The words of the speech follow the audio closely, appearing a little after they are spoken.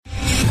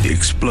The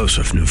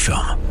explosive new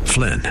film,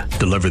 Flynn,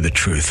 deliver the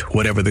truth,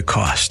 whatever the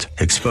cost,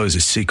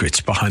 exposes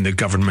secrets behind the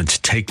government's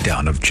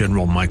takedown of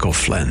General Michael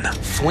Flynn.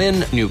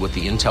 Flynn knew what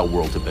the intel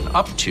world had been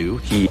up to.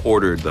 He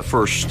ordered the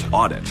first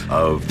audit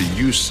of the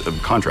use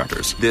of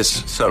contractors.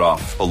 This set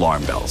off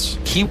alarm bells.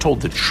 He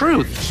told the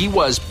truth. He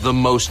was the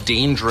most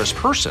dangerous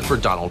person for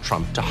Donald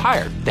Trump to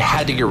hire. They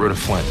had to get rid of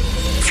Flynn.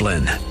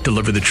 Flynn,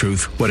 deliver the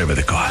truth, whatever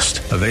the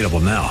cost. Available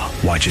now.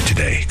 Watch it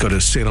today. Go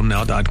to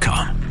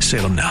salemnow.com.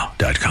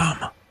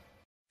 salemnow.com.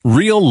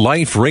 Real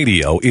Life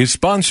Radio is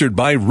sponsored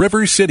by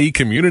River City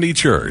Community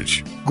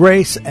Church.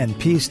 Grace and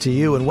peace to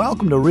you, and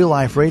welcome to Real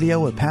Life Radio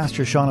with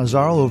Pastor Sean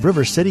Azzaro of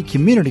River City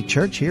Community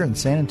Church here in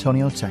San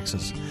Antonio,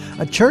 Texas.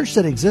 A church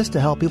that exists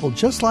to help people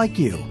just like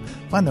you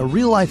find the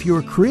real life you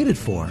were created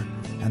for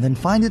and then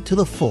find it to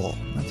the full.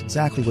 That's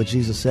exactly what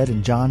Jesus said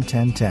in John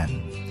 10:10.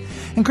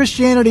 And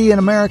Christianity in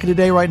America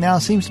today right now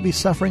seems to be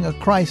suffering a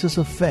crisis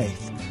of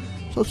faith.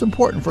 So it's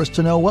important for us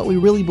to know what we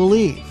really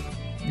believe.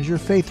 Is your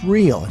faith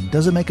real, and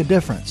does it make a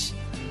difference?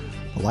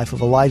 The life of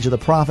Elijah the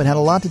prophet had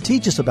a lot to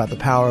teach us about the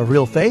power of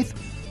real faith.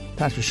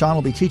 Pastor Sean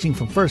will be teaching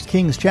from 1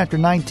 Kings chapter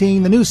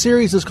 19. The new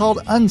series is called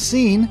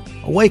Unseen,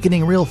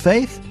 Awakening Real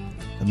Faith.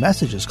 The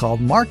message is called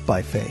Marked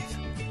by Faith.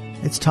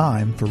 It's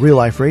time for Real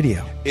Life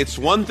Radio. It's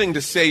one thing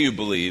to say you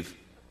believe,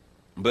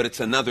 but it's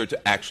another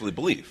to actually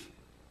believe.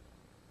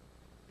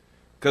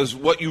 Because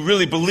what you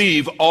really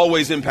believe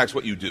always impacts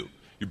what you do.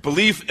 Your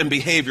belief and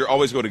behavior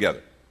always go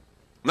together.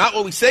 Not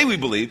what we say we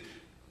believe,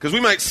 because we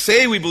might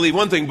say we believe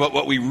one thing, but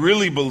what we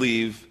really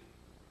believe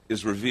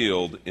is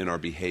revealed in our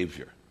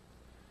behavior.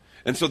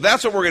 And so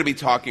that's what we're going to be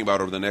talking about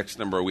over the next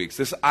number of weeks.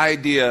 This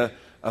idea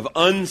of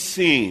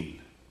unseen,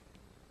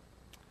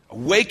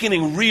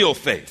 awakening real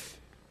faith.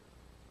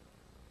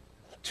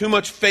 Too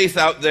much faith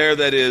out there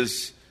that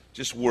is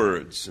just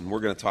words, and we're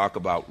going to talk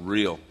about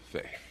real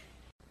faith.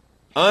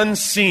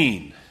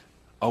 Unseen,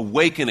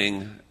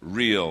 awakening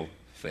real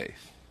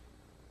faith.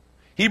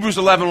 Hebrews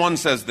 11:1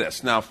 says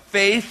this, "Now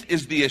faith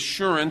is the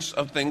assurance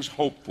of things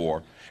hoped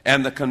for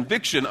and the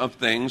conviction of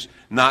things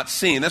not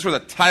seen." That's where the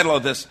title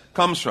of this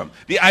comes from.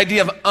 The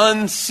idea of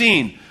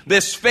unseen.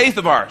 This faith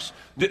of ours.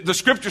 The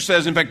scripture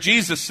says, in fact,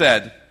 Jesus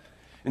said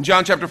in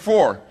John chapter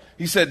 4,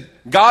 he said,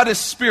 "God is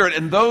spirit,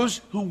 and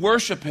those who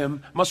worship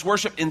him must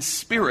worship in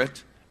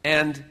spirit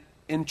and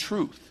in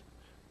truth."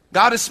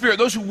 God is spirit.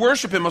 Those who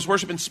worship him must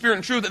worship in spirit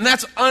and truth. And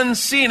that's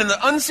unseen. And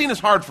the unseen is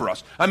hard for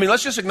us. I mean,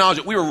 let's just acknowledge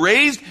it. We were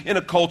raised in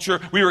a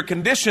culture. We were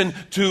conditioned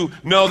to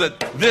know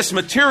that this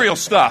material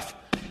stuff,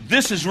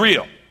 this is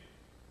real.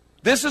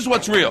 This is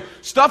what's real.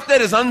 Stuff that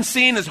is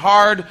unseen is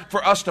hard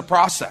for us to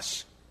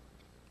process.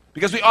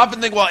 Because we often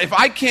think, well, if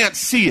I can't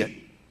see it,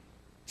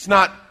 it's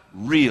not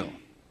real.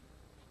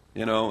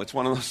 You know, it's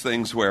one of those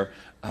things where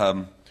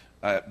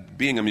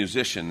being a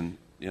musician,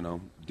 you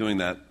know, doing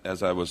that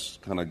as I was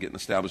kind of getting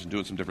established and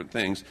doing some different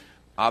things,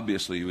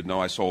 obviously you would know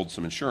I sold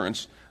some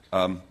insurance,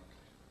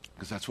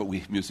 because that's what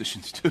we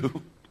musicians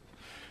do.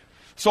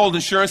 Sold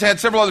insurance. I had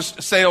several other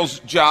sales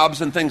jobs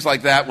and things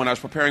like that when I was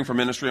preparing for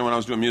ministry and when I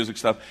was doing music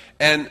stuff.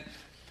 And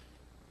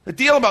the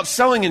deal about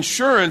selling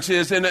insurance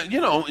is, and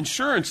you know,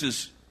 insurance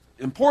is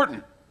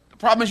important. The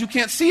problem is you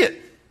can't see it.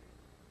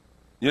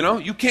 You know,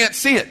 you can't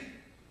see it.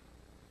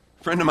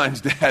 A friend of mine's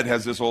dad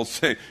has this old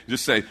say,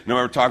 just say, no,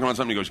 we're talking about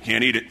something, he goes, "You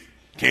can't eat it.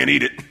 Can't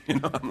eat it." You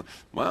know, I'm like,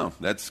 wow,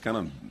 that's kind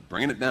of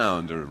bringing it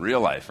down to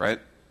real life, right?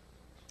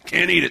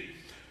 Can't eat it.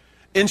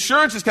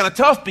 Insurance is kind of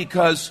tough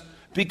because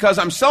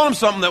I'm selling them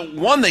something that,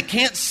 one, they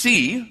can't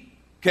see,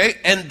 okay,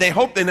 and they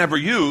hope they never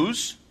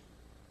use,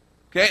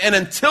 okay, and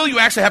until you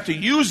actually have to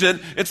use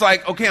it, it's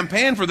like, okay, I'm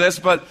paying for this,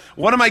 but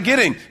what am I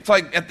getting? It's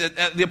like at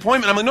the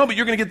appointment, I'm like, no, but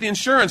you're going to get the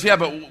insurance. Yeah,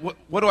 but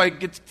what do I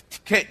get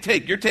to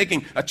take? You're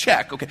taking a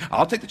check. Okay,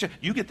 I'll take the check.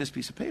 You get this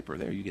piece of paper.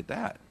 There, you get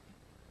that.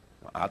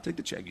 I'll take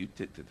the check, you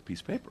take the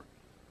piece of paper.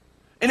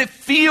 And it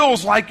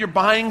feels like you're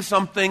buying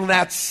something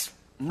that's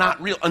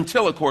not real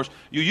until, of course,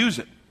 you use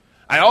it.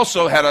 I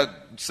also had a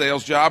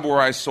sales job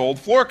where I sold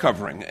floor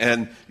covering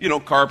and, you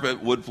know,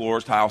 carpet, wood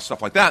floors, tiles,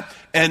 stuff like that.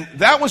 And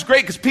that was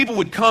great because people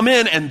would come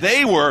in and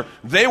they were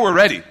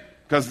ready.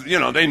 Because, you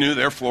know, they knew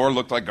their floor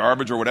looked like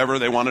garbage or whatever.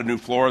 They wanted a new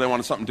floor. They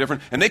wanted something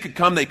different. And they could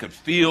come. They could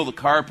feel the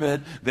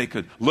carpet. They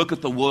could look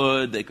at the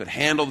wood. They could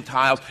handle the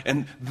tiles.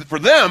 And for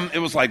them, it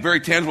was like very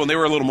tangible, and they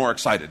were a little more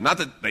excited. Not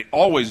that they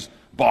always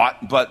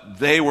bought, but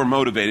they were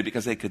motivated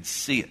because they could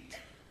see it.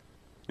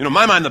 You know, in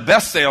my mind, the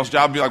best sales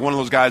job would be like one of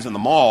those guys in the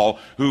mall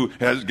who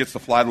gets to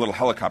fly the little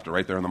helicopter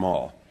right there in the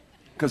mall.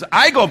 Because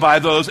I go by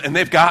those, and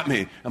they've got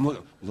me. I'm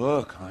looking,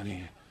 look,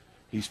 honey,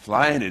 he's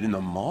flying it in the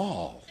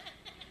mall.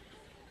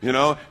 You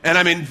know, and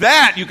I mean,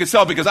 that you could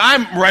sell because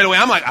I'm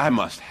like, I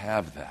must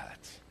have that.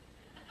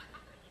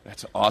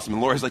 That's awesome.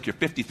 And Laura's like, you're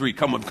 53.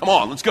 Come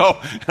on, let's go.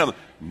 And I'm like,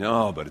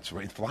 no, but it's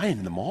flying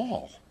in the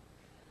mall.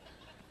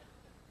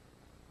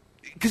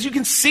 Because you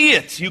can see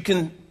it. You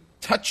can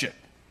touch it.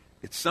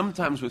 It's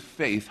sometimes with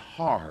faith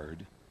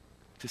hard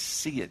to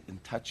see it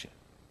and touch it.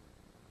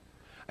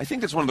 I think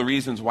that's one of the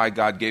reasons why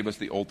God gave us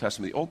the Old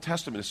Testament. The Old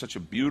Testament is such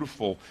a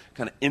beautiful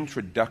kind of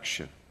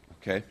introduction,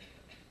 okay?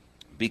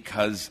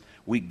 Because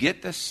we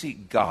get to see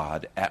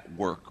God at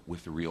work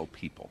with real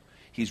people.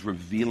 He's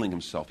revealing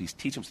himself. He's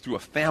teaching us through a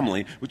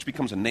family, which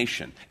becomes a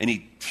nation. And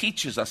he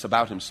teaches us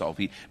about himself.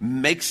 He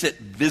makes it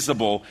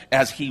visible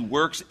as he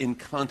works in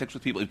context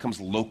with people. It becomes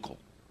local.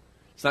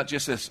 It's not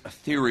just this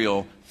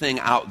ethereal thing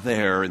out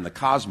there in the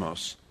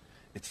cosmos.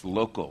 It's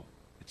local.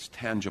 It's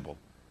tangible.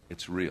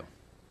 It's real.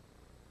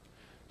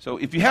 So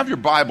if you have your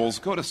Bibles,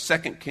 go to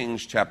 2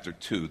 Kings chapter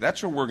 2.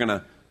 That's where we're going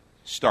to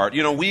start.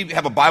 You know, we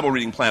have a Bible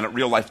reading plan at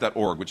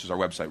reallife.org, which is our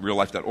website,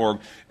 reallife.org.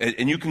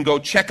 And you can go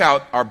check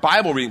out our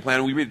Bible reading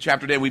plan. We read a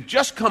chapter a day. We've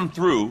just come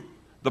through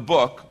the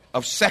book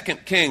of 2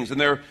 Kings. And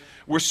there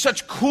were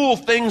such cool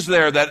things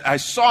there that I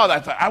saw that I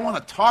thought, I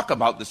want to talk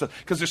about this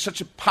because there's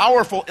such a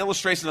powerful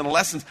illustration and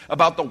lessons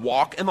about the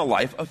walk and the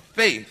life of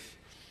faith.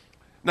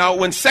 Now,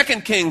 when 2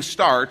 Kings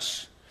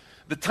starts,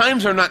 the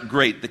times are not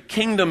great. The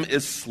kingdom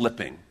is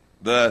slipping.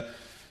 The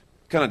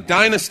kind of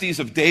dynasties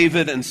of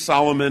David and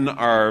Solomon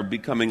are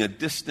becoming a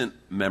distant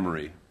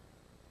memory,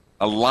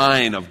 a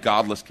line of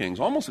godless kings,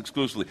 almost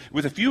exclusively,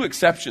 with a few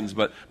exceptions,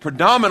 but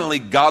predominantly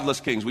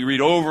godless kings. We read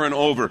over and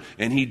over,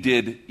 and he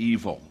did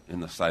evil in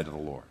the sight of the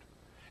Lord.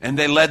 And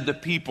they led the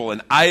people,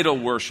 and idol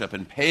worship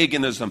and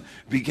paganism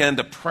began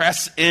to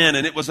press in,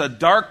 and it was a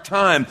dark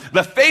time.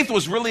 The faith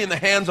was really in the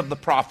hands of the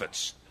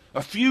prophets,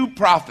 a few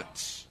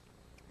prophets.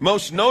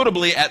 Most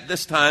notably at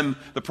this time,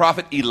 the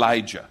prophet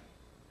Elijah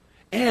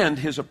and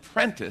his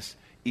apprentice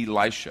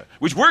Elisha,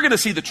 which we're going to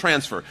see the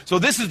transfer. So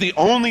this is the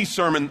only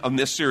sermon on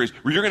this series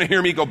where you're going to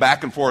hear me go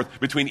back and forth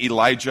between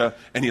Elijah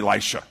and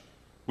Elisha,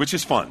 which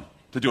is fun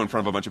to do in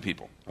front of a bunch of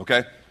people,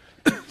 okay?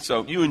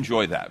 So you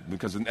enjoy that,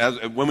 because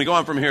when we go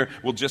on from here,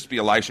 we'll just be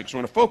Elisha, because we're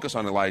going to focus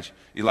on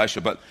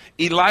Elisha. But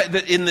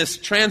in this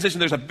transition,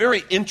 there's a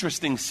very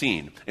interesting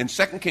scene in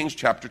 2 Kings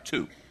chapter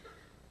 2.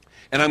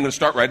 And I'm going to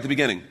start right at the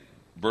beginning,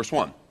 verse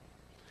 1.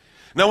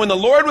 Now when the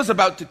Lord was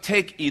about to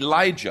take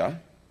Elijah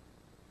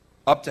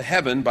up to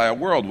heaven by a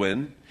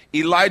whirlwind,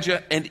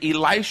 Elijah and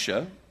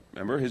Elisha,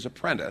 remember his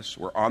apprentice,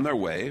 were on their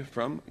way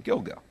from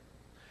Gilgal.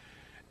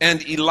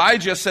 And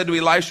Elijah said to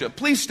Elisha,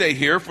 "Please stay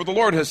here, for the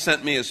Lord has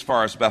sent me as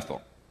far as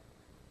Bethel."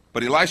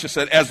 But Elisha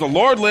said, "As the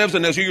Lord lives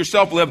and as you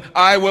yourself live,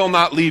 I will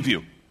not leave you."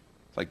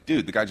 It's like,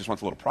 dude, the guy just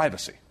wants a little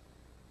privacy.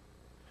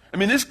 I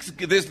mean,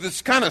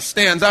 this kind of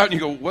stands out, and you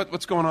go,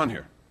 what's going on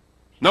here?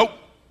 Nope.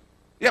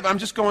 Yeah, but I'm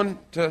just going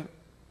to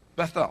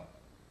Bethel.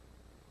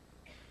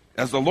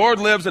 "As the Lord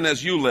lives and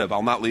as you live,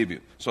 I'll not leave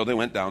you." So they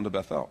went down to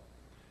Bethel.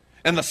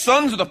 And the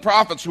sons of the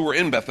prophets who were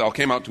in Bethel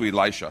came out to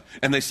Elisha,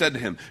 and they said to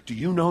him, "Do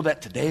you know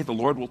that today the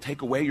Lord will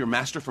take away your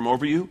master from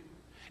over you?"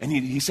 And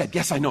he said,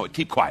 "Yes, I know it.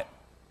 Keep quiet."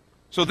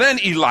 So then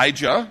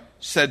Elijah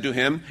said to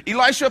him,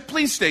 "Elisha,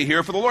 please stay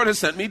here, for the Lord has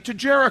sent me to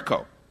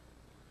Jericho."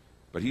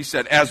 But he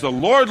said, "As the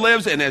Lord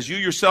lives and as you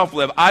yourself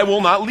live, I will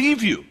not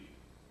leave you."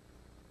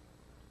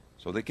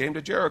 So they came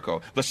to Jericho.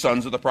 The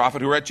sons of the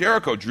prophet who were at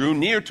Jericho drew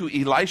near to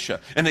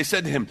Elisha, and they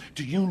said to him,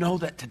 "Do you know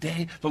that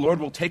today the Lord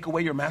will take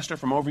away your master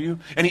from over you?"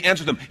 And he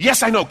answered them,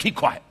 "Yes, I know. Keep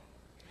quiet."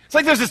 It's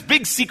like there's this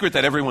big secret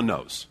that everyone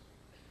knows.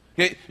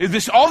 Okay?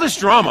 All this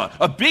drama,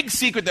 a big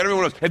secret that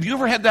everyone knows. Have you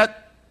ever had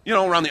that,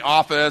 around the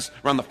office,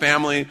 around the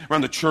family,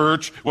 around the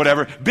church,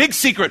 whatever? Big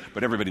secret,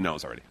 but everybody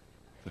knows already.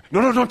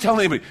 No, don't tell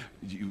anybody.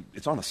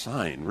 It's on a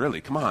sign, really.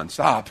 Come on,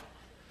 stop.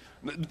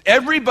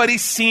 Everybody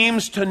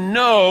seems to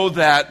know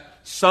that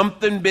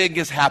something big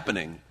is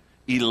happening.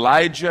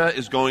 Elijah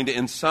is going to,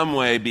 in some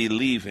way, be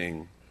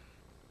leaving.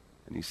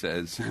 And he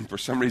says, and for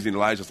some reason,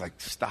 Elijah's like,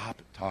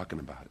 stop talking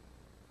about it.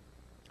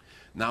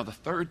 Now, the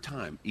third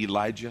time,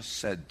 Elijah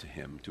said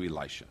to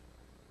Elisha,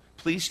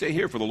 "Please stay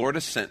here, for the Lord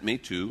has sent me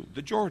to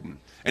the Jordan."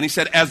 And he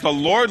said, "As the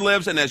Lord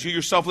lives and as you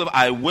yourself live,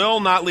 I will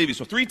not leave you."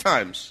 So 3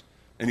 times.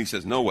 And he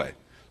says, "No way."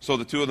 So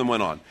the two of them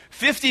went on.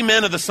 50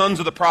 men of the sons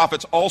of the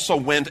prophets also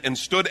went and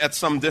stood at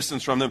some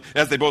distance from them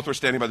as they both were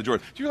standing by the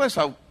Jordan. Do you realize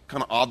how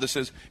kind of odd this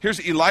is? Here's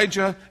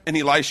Elijah and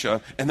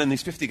Elisha, and then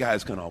these 50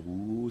 guys kind of,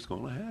 ooh, it's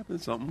going to happen,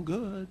 something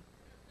good.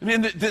 I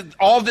mean,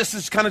 all this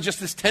is kind of just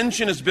this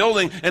tension is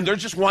building, and they're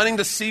just wanting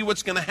to see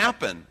what's going to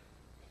happen.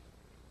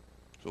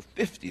 So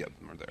 50 of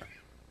them are there.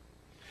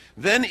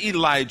 Then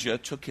Elijah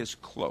took his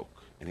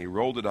cloak, and he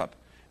rolled it up,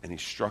 and he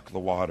struck the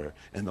water,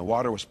 and the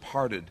water was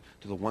parted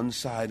to the one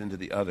side and to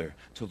the other,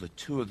 till the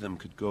two of them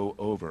could go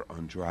over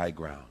on dry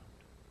ground.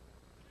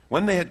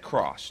 When they had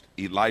crossed,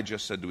 Elijah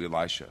said to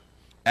Elisha,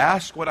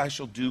 "Ask what I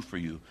shall do for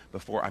you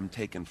before I'm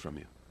taken from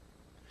you."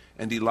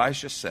 And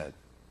Elisha said,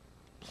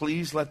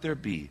 "Please let there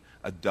be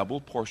a double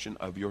portion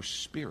of your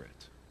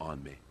spirit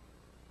on me."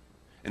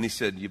 And he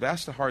said, "You've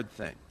asked a hard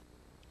thing.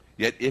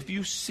 Yet if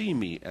you see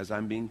me as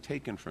I'm being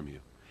taken from you,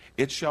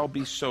 it shall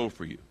be so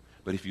for you.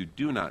 But if you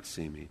do not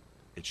see me,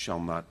 it shall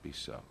not be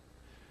so."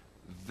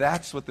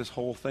 That's what this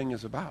whole thing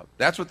is about.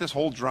 That's what this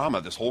whole drama,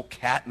 this whole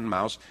cat and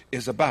mouse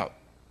is about.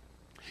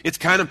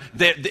 It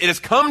has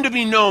come to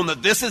be known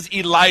that this is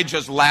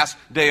Elijah's last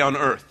day on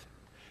earth.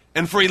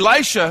 And for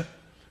Elisha,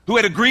 who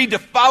had agreed to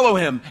follow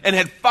him and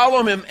had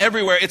followed him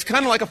everywhere, it's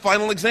kind of like a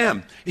final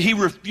exam. He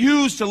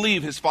refused to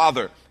leave his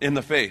father in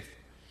the faith.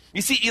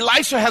 You see,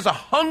 Elisha has a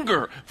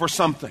hunger for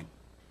something.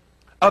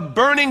 A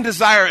burning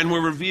desire, and we're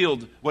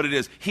revealed what it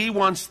is. He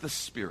wants the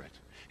Spirit.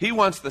 He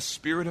wants the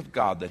Spirit of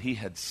God that he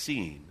had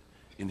seen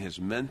in his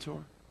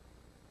mentor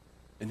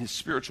and his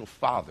spiritual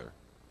father,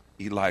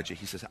 Elijah.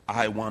 He says,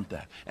 I want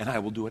that, and I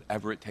will do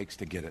whatever it takes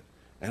to get it.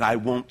 And I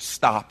won't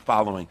stop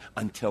following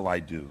until I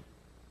do.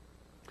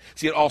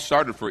 See, it all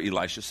started for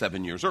Elisha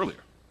 7 years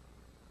earlier.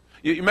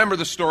 You remember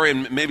the story,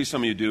 and maybe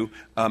some of you do.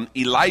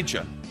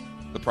 Elijah,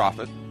 the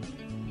prophet,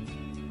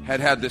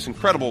 had this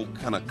incredible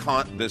kind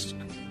of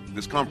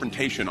this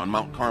confrontation on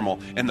Mount Carmel,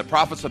 and the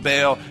prophets of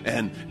Baal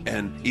and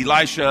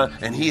Elisha,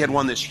 and he had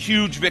won this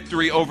huge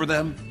victory over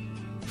them.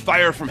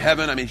 Fire from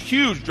heaven. I mean,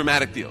 huge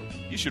dramatic deal.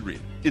 You should read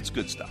it. It's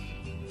good stuff.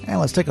 And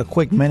let's take a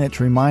quick minute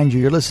to remind you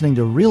you're listening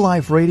to Real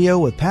Life Radio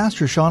with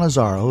Pastor Sean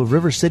Azzaro of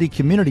River City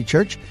Community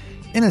Church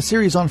in a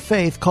series on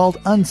faith called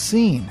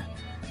Unseen.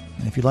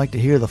 And if you'd like to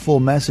hear the full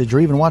message or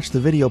even watch the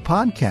video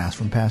podcast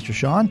from Pastor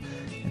Sean,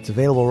 it's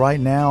available right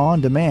now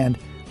on demand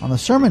on the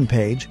sermon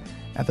page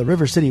at the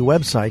River City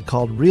website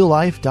called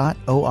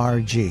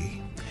reallife.org.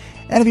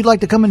 And if you'd like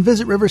to come and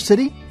visit River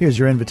City, here's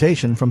your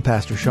invitation from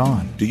Pastor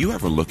Sean. Do you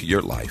ever look at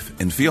your life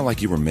and feel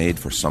like you were made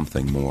for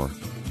something more?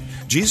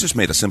 Jesus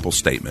made a simple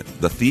statement.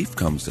 The thief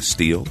comes to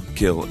steal,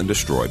 kill, and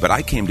destroy, but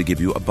I came to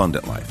give you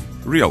abundant life,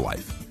 real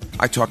life.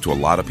 I talk to a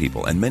lot of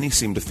people, and many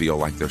seem to feel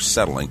like they're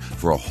settling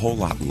for a whole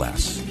lot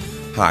less.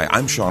 Hi,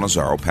 I'm Sean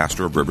Azzaro,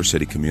 pastor of River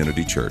City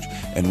Community Church,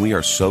 and we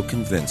are so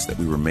convinced that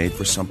we were made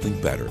for something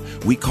better.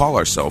 We call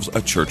ourselves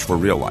a church for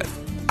real life.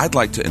 I'd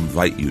like to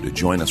invite you to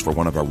join us for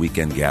one of our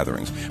weekend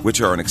gatherings,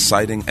 which are an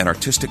exciting and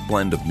artistic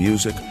blend of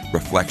music,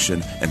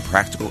 reflection, and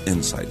practical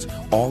insights,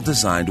 all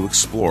designed to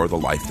explore the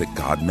life that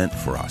God meant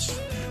for us.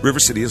 River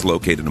City is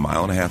located 1.5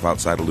 miles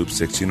outside of Loop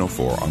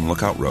 1604 on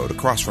Lookout Road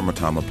across from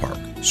Otama Park.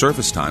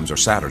 Service times are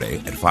Saturday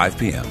at 5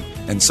 p.m.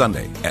 and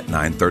Sunday at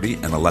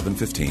 9:30 and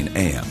 11:15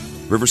 a.m.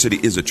 River City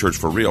is a church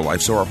for real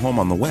life, so our home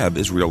on the web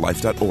is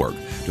reallife.org.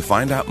 To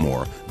find out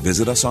more,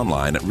 visit us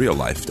online at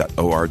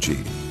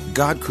reallife.org.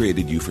 God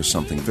created you for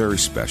something very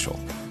special.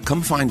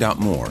 Come find out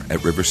more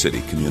at River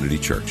City Community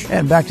Church.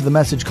 And back to the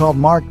message called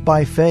Marked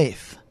by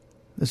Faith.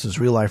 This is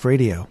Real Life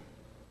Radio.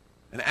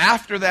 And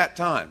after that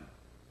time,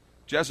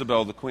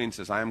 Jezebel, the queen,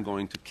 says, I am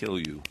going to kill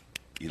you,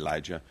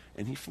 Elijah.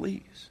 And he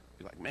flees.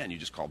 You're like, man, you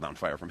just called down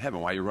fire from heaven.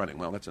 Why are you running?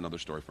 Well, that's another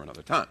story for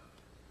another time.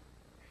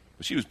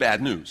 But she was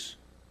bad news.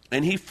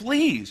 And he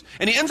flees.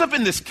 And he ends up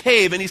in this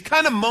cave, and he's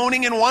kind of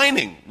moaning and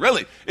whining.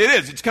 Really, it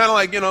is. It's kind of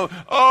like,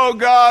 oh,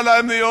 God,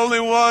 I'm the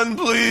only one,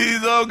 please,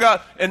 oh,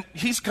 God. And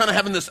he's kind of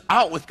having this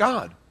out with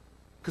God.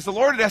 Because the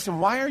Lord had asked him,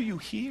 why are you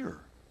here?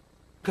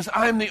 Because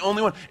I'm the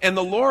only one. And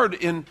the Lord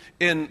in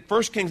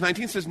 1 Kings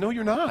 19 says, no,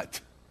 you're not.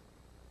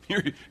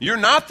 You're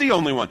not the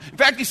only one. In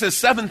fact, he says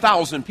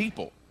 7,000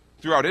 people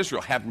throughout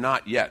Israel have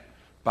not yet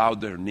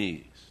bowed their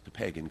knees to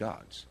pagan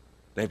gods.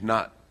 They have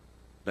not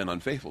been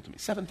unfaithful to me.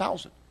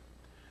 7,000.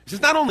 He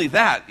says, not only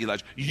that,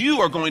 Elijah, you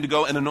are going to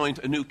go and anoint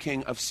a new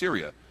king of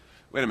Syria.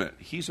 Wait a minute.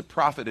 He's a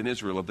prophet in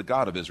Israel of the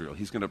God of Israel.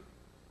 He's going to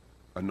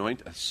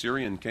anoint a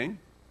Syrian king?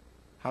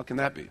 How can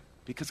that be?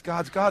 Because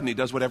God's God and he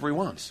does whatever he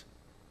wants.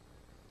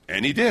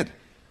 And he did.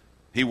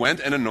 He went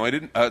and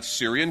anointed a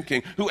Syrian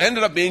king who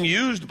ended up being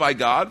used by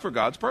God for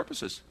God's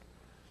purposes.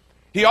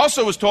 He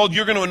also was told,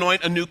 you're going to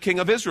anoint a new king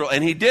of Israel.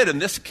 And he did.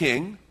 And this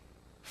king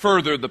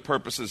furthered the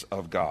purposes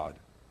of God.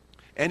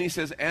 And he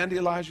says, and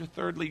Elijah,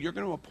 thirdly, you're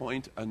going to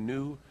appoint a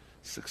new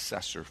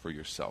successor for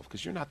yourself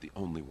because you're not the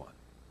only one.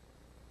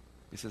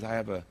 He says, I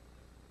have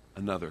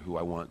another who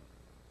I want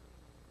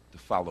to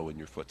follow in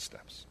your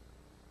footsteps.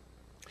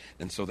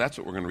 And so that's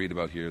what we're going to read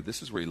about here.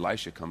 This is where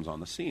Elisha comes on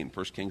the scene,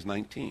 1 Kings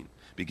 19,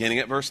 beginning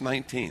at verse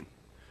 19.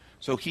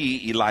 So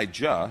he,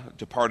 Elijah,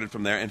 departed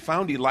from there and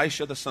found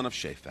Elisha the son of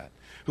Shaphat,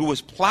 who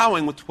was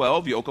plowing with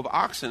 12 yoke of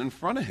oxen in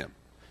front of him.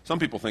 Some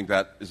people think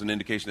that is an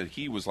indication that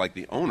he was like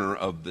the owner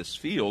of this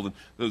field,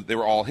 and they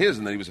were all his,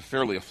 and that he was a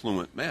fairly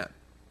affluent man.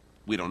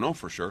 We don't know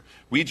for sure.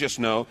 We just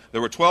know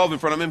there were 12 in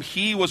front of him.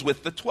 He was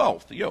with the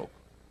 12th yoke.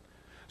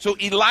 So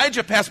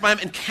Elijah passed by him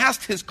and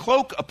cast his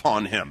cloak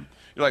upon him.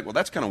 You're like, well,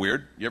 that's kind of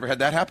weird. You ever had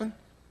that happen?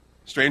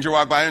 Stranger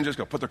walk by and just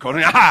go, put their coat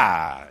on,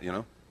 aha,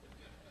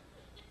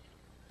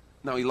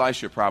 Now,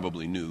 Elisha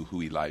probably knew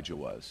who Elijah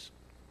was.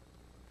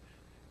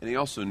 And he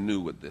also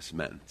knew what this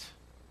meant.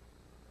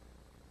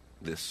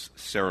 This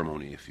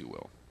ceremony, if you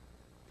will.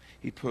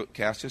 He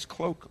cast his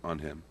cloak on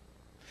him.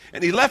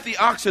 And he left the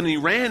oxen and he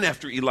ran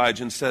after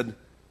Elijah and said,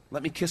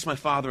 let me kiss my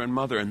father and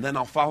mother, and then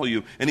I'll follow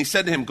you. And he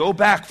said to him, go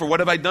back, for what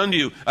have I done to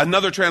you?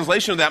 Another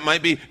translation of that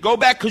might be, go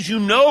back because you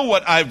know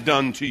what I've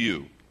done to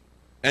you.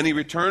 And he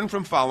returned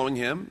from following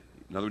him.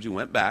 In other words, he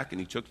went back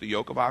and he took the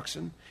yoke of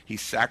oxen. He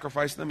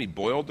sacrificed them. He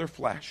boiled their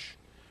flesh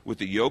with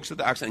the yokes of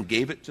the oxen and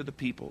gave it to the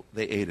people.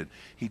 They ate it.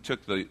 He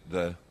took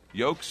the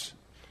yokes,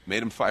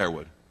 made them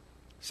firewood,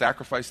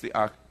 sacrificed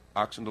the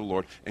oxen to the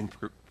Lord, and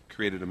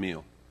created a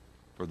meal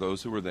for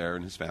those who were there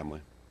and his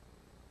family.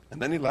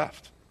 And then he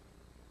left.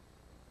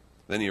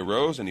 Then he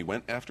arose and he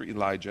went after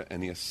Elijah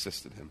and he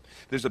assisted him.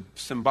 There's a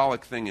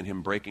symbolic thing in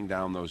him breaking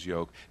down those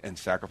yoke and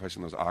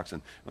sacrificing those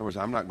oxen. In other words,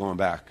 I'm not going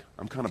back.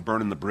 I'm kind of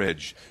burning the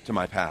bridge to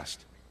my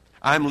past.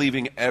 I'm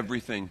leaving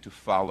everything to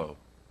follow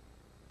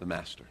the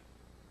Master.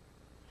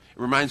 It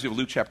reminds me of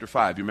Luke chapter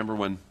 5. You remember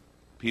when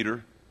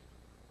Peter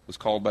was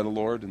called by the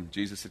Lord and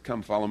Jesus said,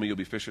 come, follow me, you'll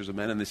be fishers of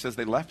men. And it says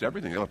they left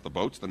everything. They left the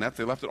boats, the nets,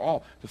 they left it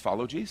all to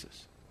follow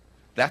Jesus.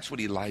 That's what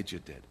Elijah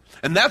did.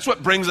 And that's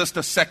what brings us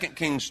to 2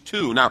 Kings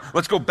 2. Now,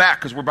 let's go back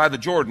because we're by the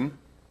Jordan.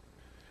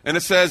 And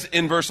it says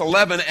in verse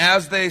 11,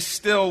 as they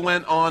still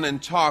went on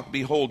and talked,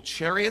 behold,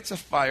 chariots of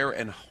fire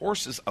and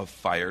horses of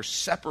fire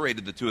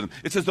separated the two of them.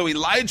 It's as though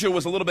Elijah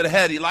was a little bit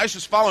ahead.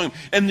 Elisha's following him.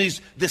 And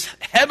this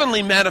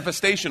heavenly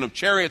manifestation of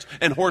chariots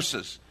and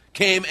horses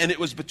came, and it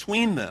was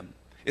between them.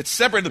 It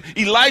separated them.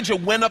 Elijah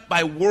went up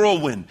by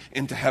whirlwind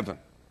into heaven.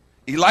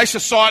 Elisha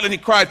saw it and he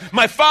cried,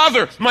 my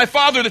father,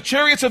 the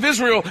chariots of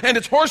Israel and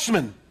its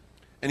horsemen.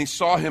 And he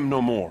saw him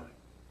no more.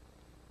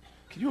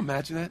 Can you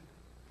imagine that?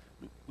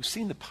 We've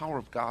seen the power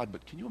of God,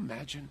 but can you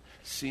imagine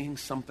seeing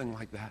something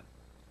like that?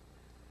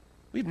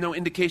 We have no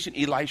indication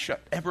Elisha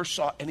ever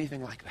saw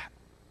anything like that.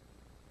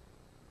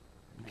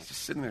 And he's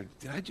just sitting there,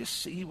 did I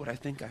just see what I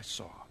think I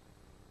saw?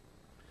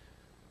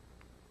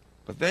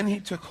 But then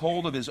he took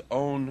hold of his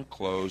own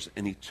clothes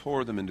and he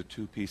tore them into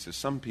two pieces.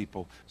 Some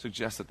people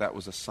suggest that that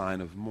was a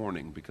sign of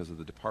mourning because of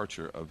the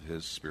departure of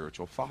his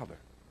spiritual father.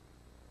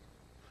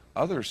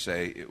 Others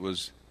say it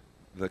was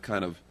the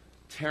kind of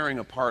tearing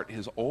apart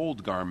his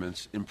old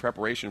garments in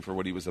preparation for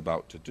what he was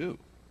about to do.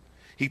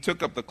 He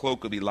took up the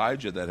cloak of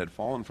Elijah that had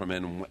fallen from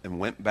him and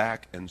went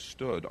back and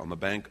stood on the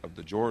bank of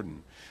the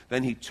Jordan.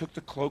 Then he took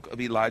the cloak of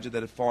Elijah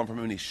that had fallen from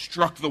him and he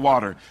struck the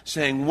water,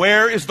 saying,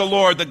 where is the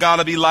Lord, the God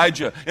of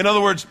Elijah? In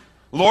other words,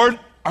 Lord,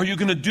 are you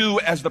going to do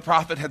as the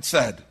prophet had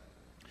said?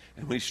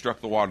 And when he struck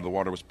the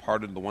water was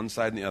parted to one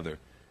side and the other,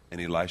 and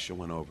Elisha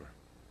went over.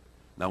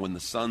 Now when the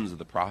sons of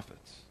the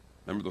prophets,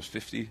 remember those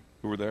 50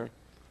 who were there?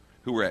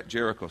 Who were at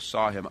Jericho,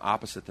 saw him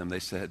opposite them, they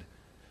said,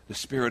 the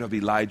spirit of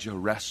Elijah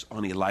rests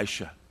on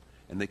Elisha.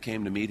 And they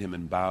came to meet him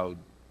and bowed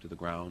to the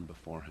ground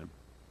before him.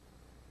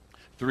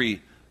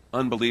 3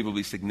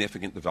 unbelievably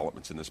significant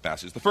developments in this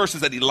passage. The first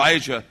is that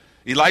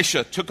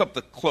Elisha took up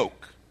the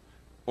cloak,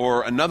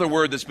 or another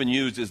word that's been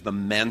used is the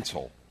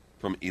mantle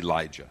from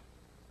Elijah.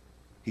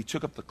 He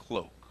took up the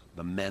cloak,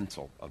 the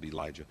mantle of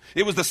Elijah.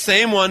 It was the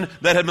same one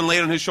that had been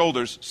laid on his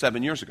shoulders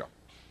 7 years ago.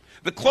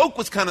 The cloak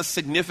was kind of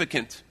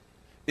significant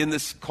in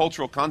this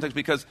cultural context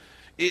because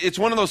it's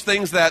one of those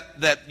things that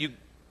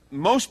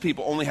most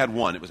people only had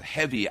one. It was a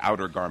heavy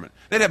outer garment.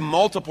 They'd have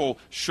multiple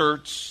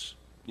shirts,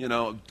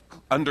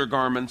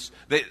 undergarments.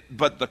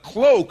 But the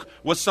cloak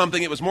was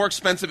something, it was more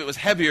expensive, it was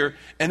heavier,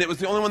 and it was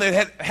the only one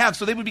they'd have,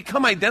 so they would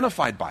become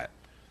identified by it.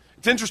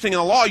 It's interesting, in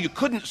the law, you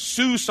couldn't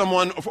sue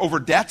someone over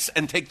debts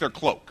and take their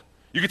cloak.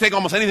 You could take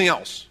almost anything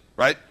else,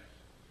 right?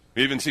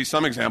 We even see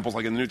some examples,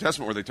 like in the New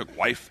Testament, where they took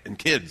wife and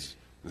kids.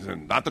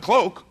 Not the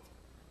cloak.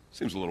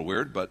 Seems a little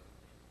weird, but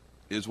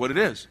is what it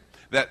is.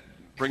 That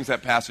brings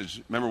that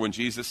passage. Remember when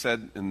Jesus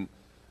said in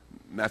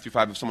Matthew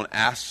 5, if someone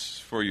asks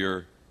for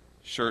your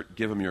shirt,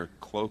 give him your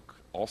cloak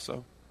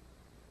also?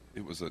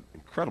 It was an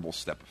incredible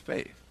step of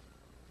faith.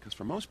 Because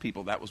for most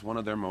people, that was one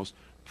of their most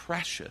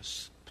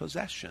precious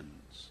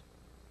possessions.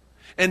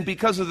 And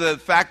because of the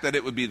fact that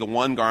it would be the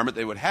one garment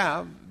they would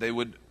have,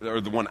 or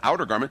the one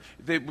outer garment,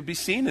 they would be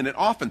seen in it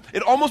often.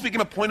 It almost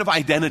became a point of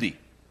identity.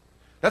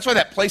 That's why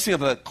that placing of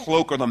the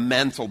cloak or the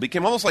mantle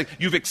became almost like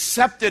you've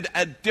accepted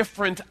a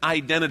different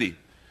identity.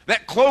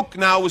 That cloak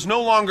now was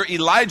no longer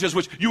Elijah's,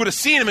 which you would have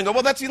seen him and go,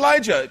 well, that's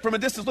Elijah. From a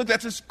distance, look,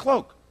 that's his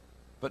cloak.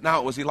 But now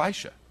it was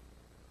Elisha.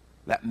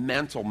 That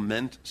mantle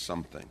meant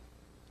something.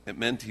 It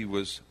meant he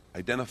was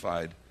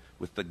identified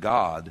with the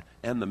God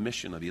and the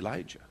mission of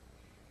Elijah.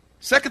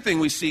 Second thing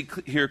we see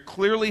here,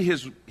 clearly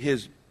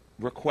his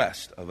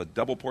request of a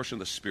double portion of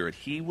the Spirit.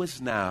 He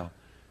was now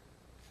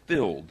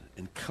filled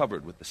and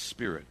covered with the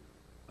Spirit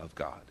of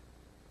God.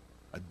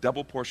 A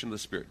double portion of the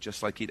Spirit,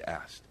 just like he'd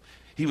asked.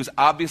 He was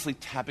obviously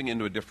tapping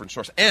into a different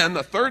source. And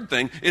the third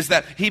thing is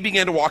that he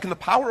began to walk in the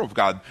power of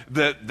God.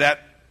 That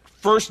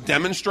first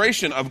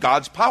demonstration of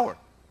God's power.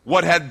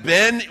 What had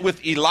been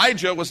with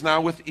Elijah was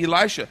now with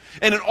Elisha.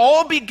 And it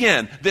all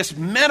began, this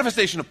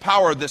manifestation of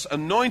power, this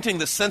anointing,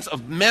 this sense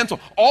of mantle,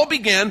 all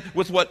began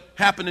with what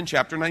happened in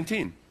chapter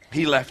 19.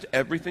 He left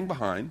everything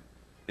behind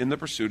in the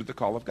pursuit of the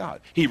call of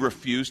God. He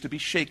refused to be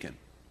shaken,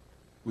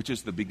 which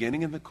is the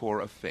beginning and the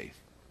core of faith.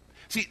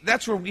 See,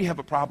 that's where we have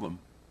a problem.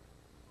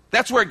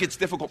 That's where it gets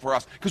difficult for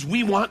us, because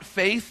we want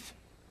faith,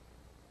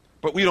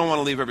 but we don't want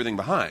to leave everything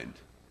behind.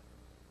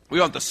 We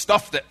want the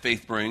stuff that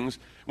faith brings.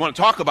 We want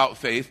to talk about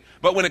faith,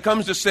 but when it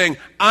comes to saying,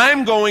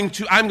 I'm going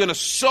to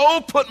so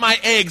put my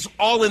eggs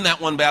all in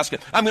that one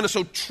basket. I'm going to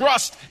so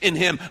trust in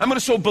him. I'm going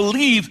to so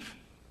believe.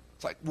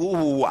 It's like,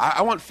 whoa,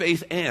 I want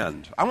faith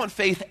and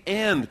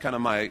kind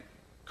of my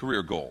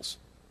career goals.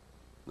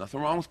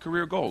 Nothing wrong with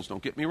career goals,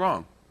 don't get me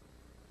wrong.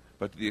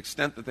 But to the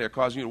extent that they're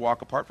causing you to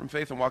walk apart from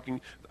faith and walking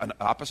an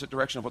opposite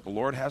direction of what the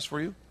Lord has for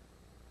you,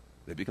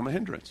 they become a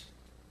hindrance.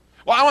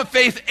 Well, I want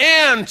faith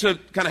and to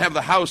kind of have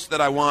the house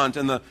that I want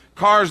and the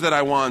cars that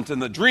I want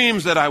and the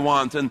dreams that I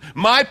want and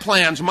my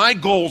plans, my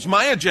goals,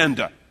 my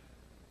agenda.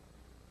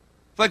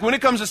 It's like when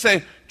it comes to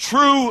say,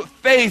 true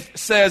faith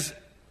says,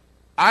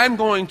 I'm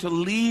going to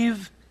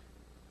leave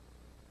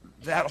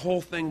that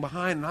whole thing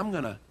behind and I'm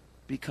going to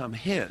become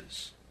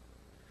his.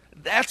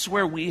 That's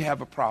where we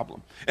have a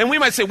problem. And we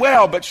might say,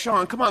 well, but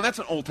Sean, come on, that's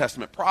an Old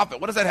Testament prophet.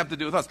 What does that have to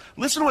do with us?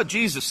 Listen to what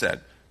Jesus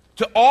said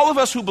to all of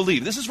us who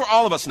believe. This is for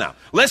all of us now,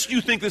 lest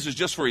you think this is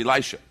just for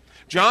Elisha.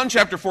 John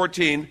chapter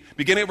 14,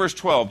 beginning at verse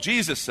 12,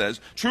 Jesus says,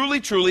 truly,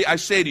 truly, I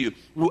say to you,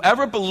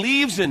 whoever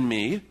believes in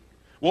me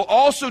will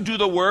also do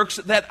the works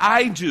that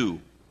I do.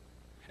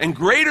 And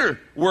greater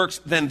works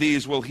than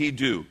these will he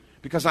do,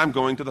 because I'm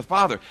going to the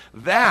Father.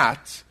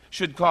 That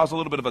should cause a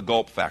little bit of a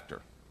gulp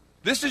factor.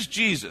 This is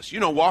Jesus.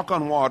 Walk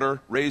on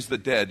water, raise the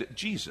dead,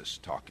 Jesus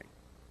talking.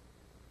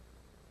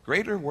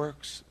 Greater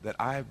works that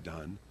I've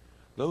done,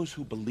 those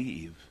who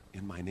believe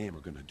in my name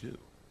are going to do.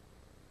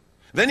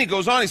 Then he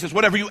goes on, he says,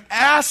 whatever you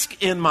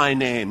ask in my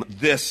name,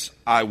 this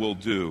I will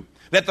do,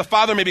 that the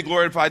Father may be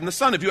glorified in the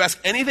Son. If you ask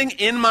anything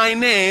in my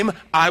name,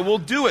 I will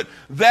do it.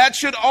 That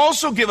should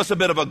also give us a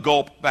bit of a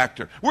gulp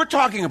factor. We're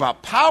talking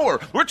about power.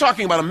 We're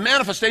talking about a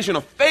manifestation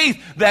of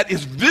faith that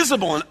is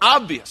visible and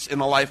obvious in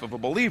the life of a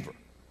believer.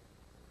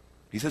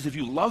 He says, if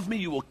you love me,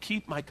 you will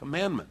keep my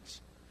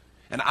commandments.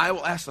 And I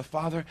will ask the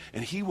Father,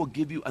 and he will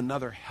give you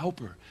another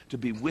helper to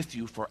be with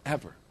you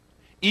forever.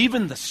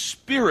 Even the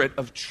Spirit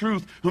of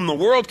truth, whom the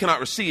world cannot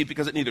receive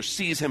because it neither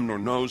sees him nor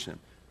knows him.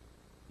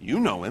 You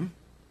know him,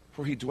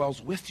 for he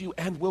dwells with you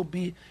and will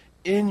be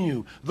in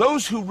you.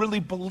 Those who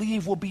really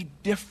believe will be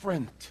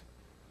different.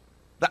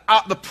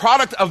 The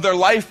product of their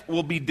life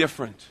will be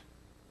different.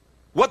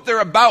 What they're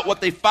about, what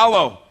they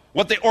follow,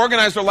 what they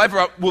organize their life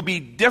around will be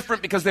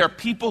different because they are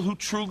people who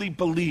truly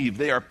believe.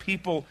 They are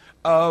people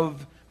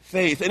of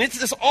faith. And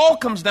this all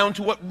comes down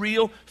to what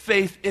real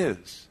faith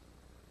is.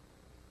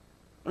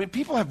 I mean,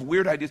 people have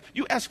weird ideas.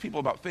 You ask people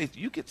about faith,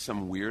 you get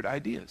some weird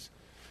ideas.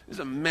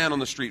 There's a man on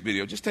the street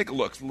video. Just take a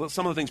look. Some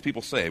of the things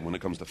people say when it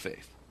comes to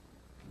faith.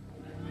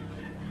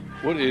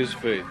 What is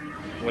faith?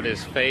 What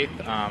is faith?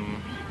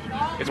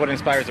 It's what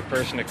inspires a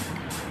person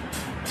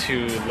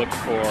to look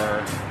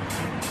for.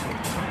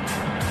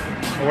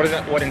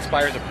 What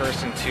inspires a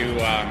person to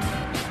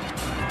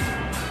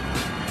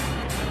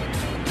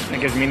that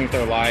gives meaning to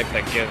their life,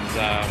 that gives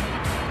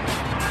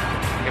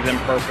them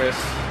purpose,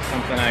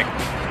 something that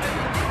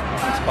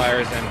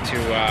inspires them to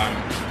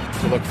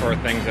look for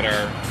things that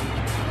are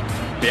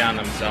beyond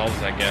themselves,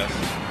 I guess.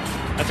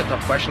 That's a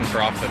tough question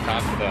for off the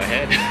top of the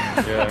head.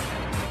 Yeah.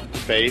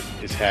 Faith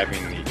is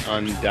having the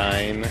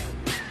undying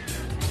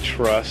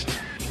trust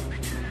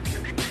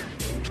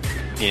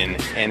in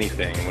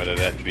anything, whether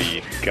that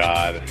be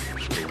God,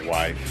 your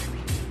wife,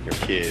 your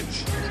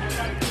kids,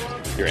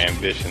 your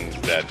ambitions,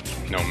 that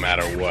no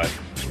matter what,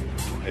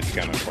 it's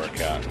going to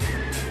work out.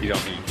 You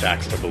don't need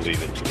facts to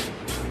believe it.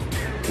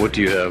 What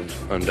do you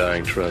have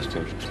undying trust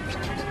in?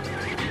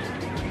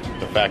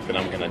 The fact that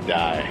I'm going to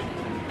die.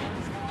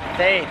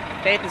 Faith.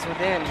 Faith is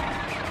within.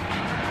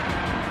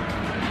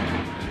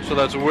 So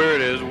that's where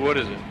it is. What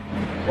is it?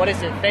 What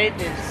is it? Faith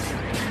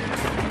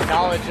is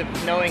knowledge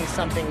of knowing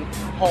something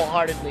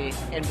wholeheartedly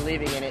and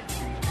believing in it.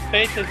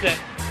 Faith is that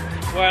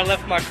where I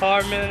left my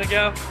car a minute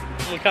ago,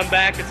 when we come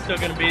back, it's still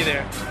going to be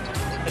there.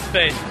 That's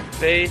faith.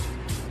 Faith,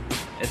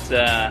 it's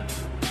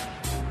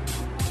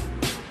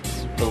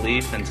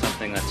belief in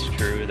something that's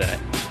true that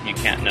you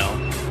can't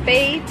know.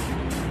 Faith,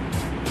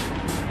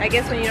 I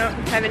guess when you don't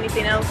have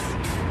anything else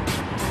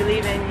to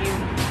believe in, you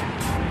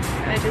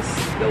kind of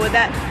just go with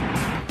that.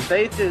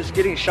 Faith is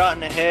getting shot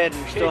in the head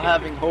and still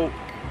having hope.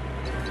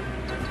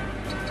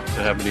 Does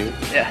that happen to you?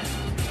 Yeah,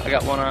 I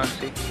got one eye,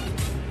 see.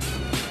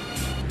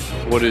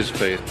 What is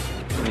faith?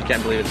 You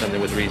can't believe in something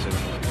with reason.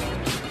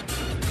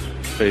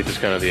 Faith is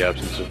kind of the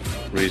absence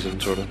of reason,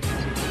 sort of.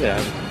 Yeah,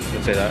 you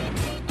can say that.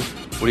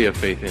 What do you have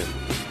faith in?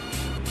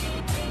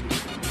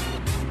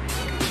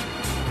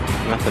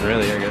 Nothing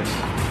really, I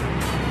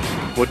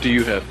guess. What do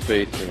you have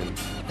faith in?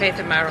 Faith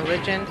in my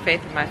religion,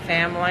 faith in my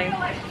family,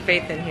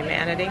 faith in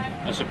humanity.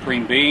 A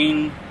supreme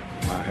being.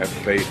 I have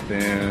faith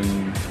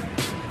in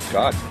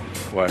God.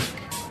 Why?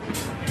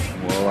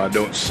 Well, I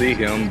don't see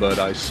him, but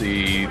I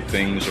see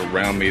things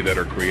around me that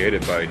are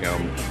created by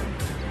him.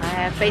 I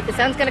have faith the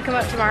sun's going to come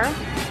up tomorrow.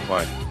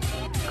 Why?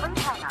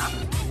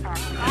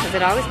 Because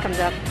it always comes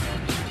up.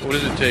 What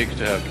does it take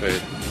to have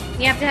faith?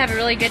 You have to have a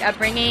really good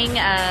upbringing,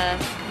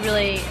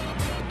 really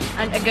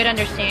a good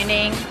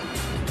understanding,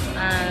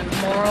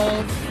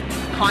 morals,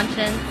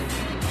 conscience.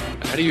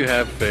 How do you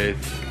have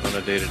faith on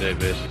a day-to-day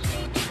basis?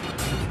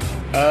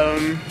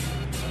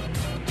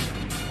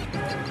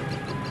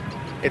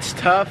 It's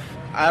tough.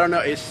 I don't know.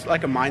 It's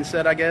like a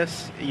mindset, I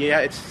guess. Yeah,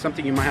 it's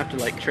something you might have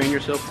to train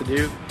yourself to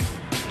do.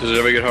 Does it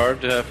ever get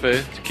hard to have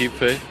faith, to keep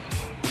faith?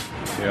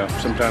 Yeah,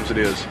 sometimes it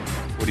is.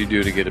 What do you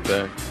do to get it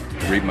back?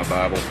 I read my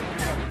Bible.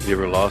 You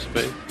ever lost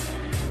faith?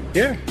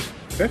 Yeah,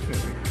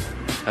 definitely.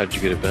 How did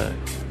you get it back?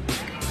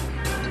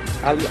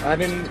 I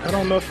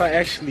don't know if I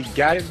actually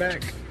got it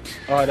back,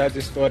 or I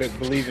just started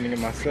believing in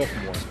myself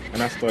more,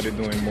 and I started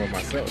doing more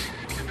myself.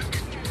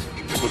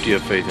 What do you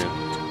have faith in?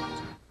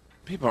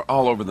 People are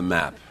all over the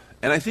map.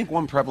 And I think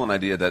one prevalent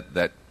idea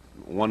that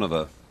one of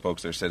the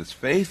folks there said,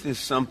 faith is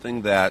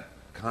something that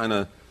kind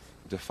of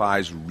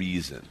defies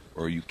reason,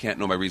 or you can't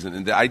know by reason.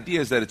 And the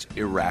idea is that it's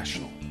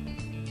irrational.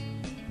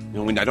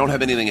 When I don't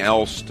have anything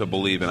else to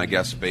believe in, I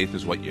guess faith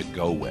is what you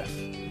go with.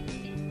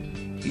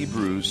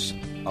 Hebrews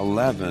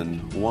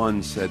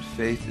 11:1 said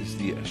faith is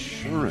the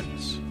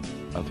assurance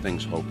of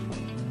things hoped for,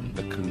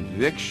 the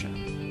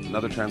conviction.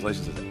 Another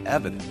translation says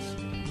evidence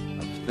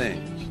of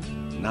things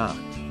not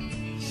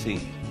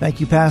seen. Thank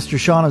you, Pastor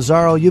Sean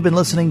Azzaro. You've been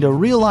listening to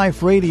Real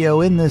Life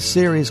Radio in this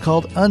series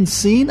called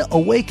Unseen,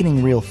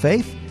 Awakening Real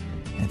Faith.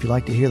 And if you'd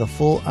like to hear the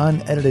full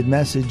unedited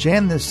message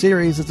and this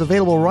series, it's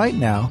available right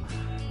now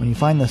when you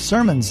find the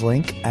sermons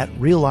link at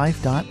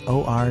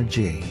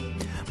reallife.org.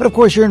 But of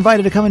course, you're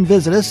invited to come and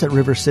visit us at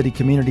River City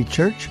Community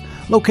Church,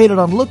 located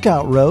on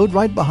Lookout Road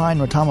right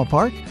behind Rotama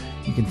Park.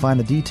 You can find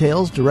the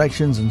details,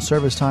 directions, and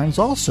service times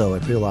also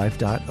at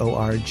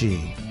reallife.org.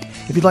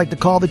 If you'd like to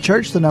call the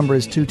church, the number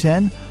is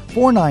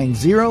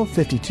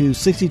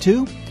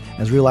 210-490-5262,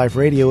 as Real Life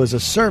Radio is a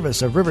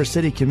service of River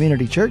City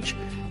Community Church.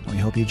 We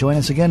hope you join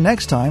us again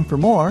next time for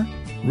more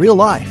Real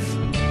Life.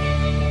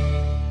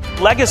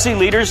 Legacy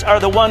leaders are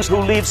the ones who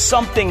leave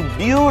something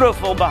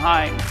beautiful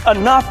behind.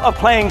 Enough of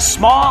playing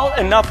small,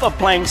 enough of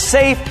playing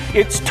safe.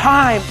 It's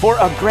time for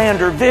a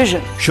grander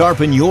vision.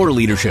 Sharpen your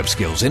leadership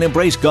skills and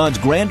embrace God's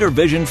grander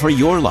vision for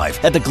your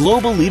life at the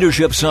Global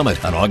Leadership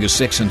Summit on August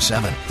 6th and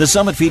 7th. The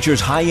summit features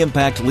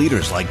high-impact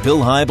leaders like Bill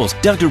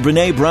Hybels, Dr.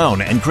 Brene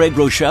Brown, and Craig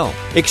Rochelle.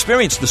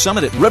 Experience the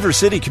summit at River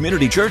City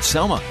Community Church,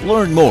 Selma.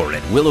 Learn more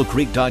at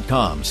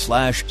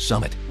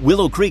willowcreek.com/summit.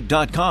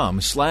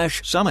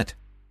 willowcreek.com/summit.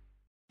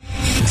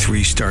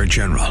 3-star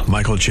General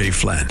Michael J.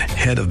 Flynn,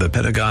 head of the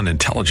Pentagon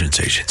Intelligence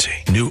Agency,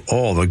 knew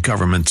all the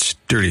government's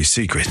dirty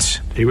secrets.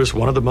 He was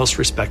one of the most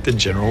respected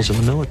generals in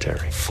the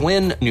military.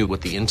 Flynn knew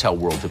what the intel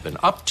world had been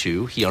up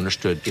to. He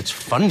understood its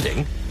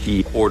funding.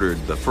 He ordered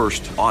the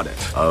first audit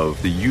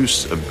of the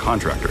use of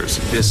contractors.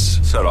 This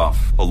set off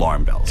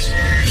alarm bells.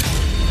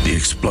 The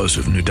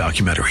explosive new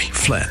documentary,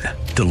 Flynn,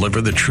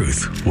 Deliver the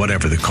Truth,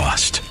 Whatever the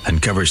Cost,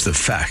 uncovers the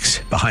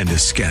facts behind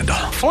this scandal.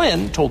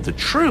 Flynn told the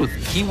truth.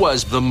 He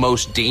was the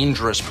most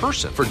dangerous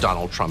person for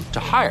Donald Trump to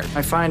hire.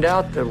 I find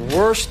out the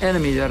worst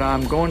enemy that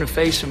I'm going to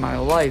face in my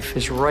life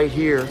is right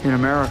here in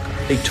America.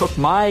 They took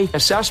my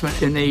assessment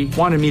and they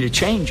wanted me to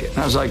change it. And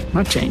I was like, I'm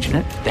not changing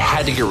it. They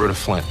had to get rid of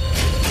Flynn.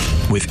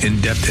 With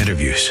in-depth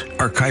interviews,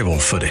 archival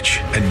footage,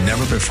 and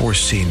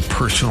never-before-seen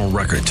personal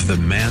records of the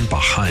man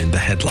behind the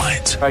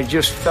headlines. I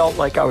just felt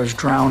like I was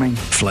drowning.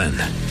 Flynn,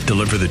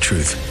 Deliver the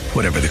Truth,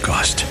 Whatever the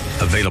Cost.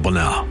 Available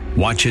now.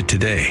 Watch it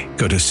today.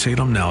 Go to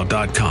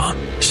salemnow.com.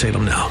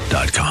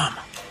 salemnow.com.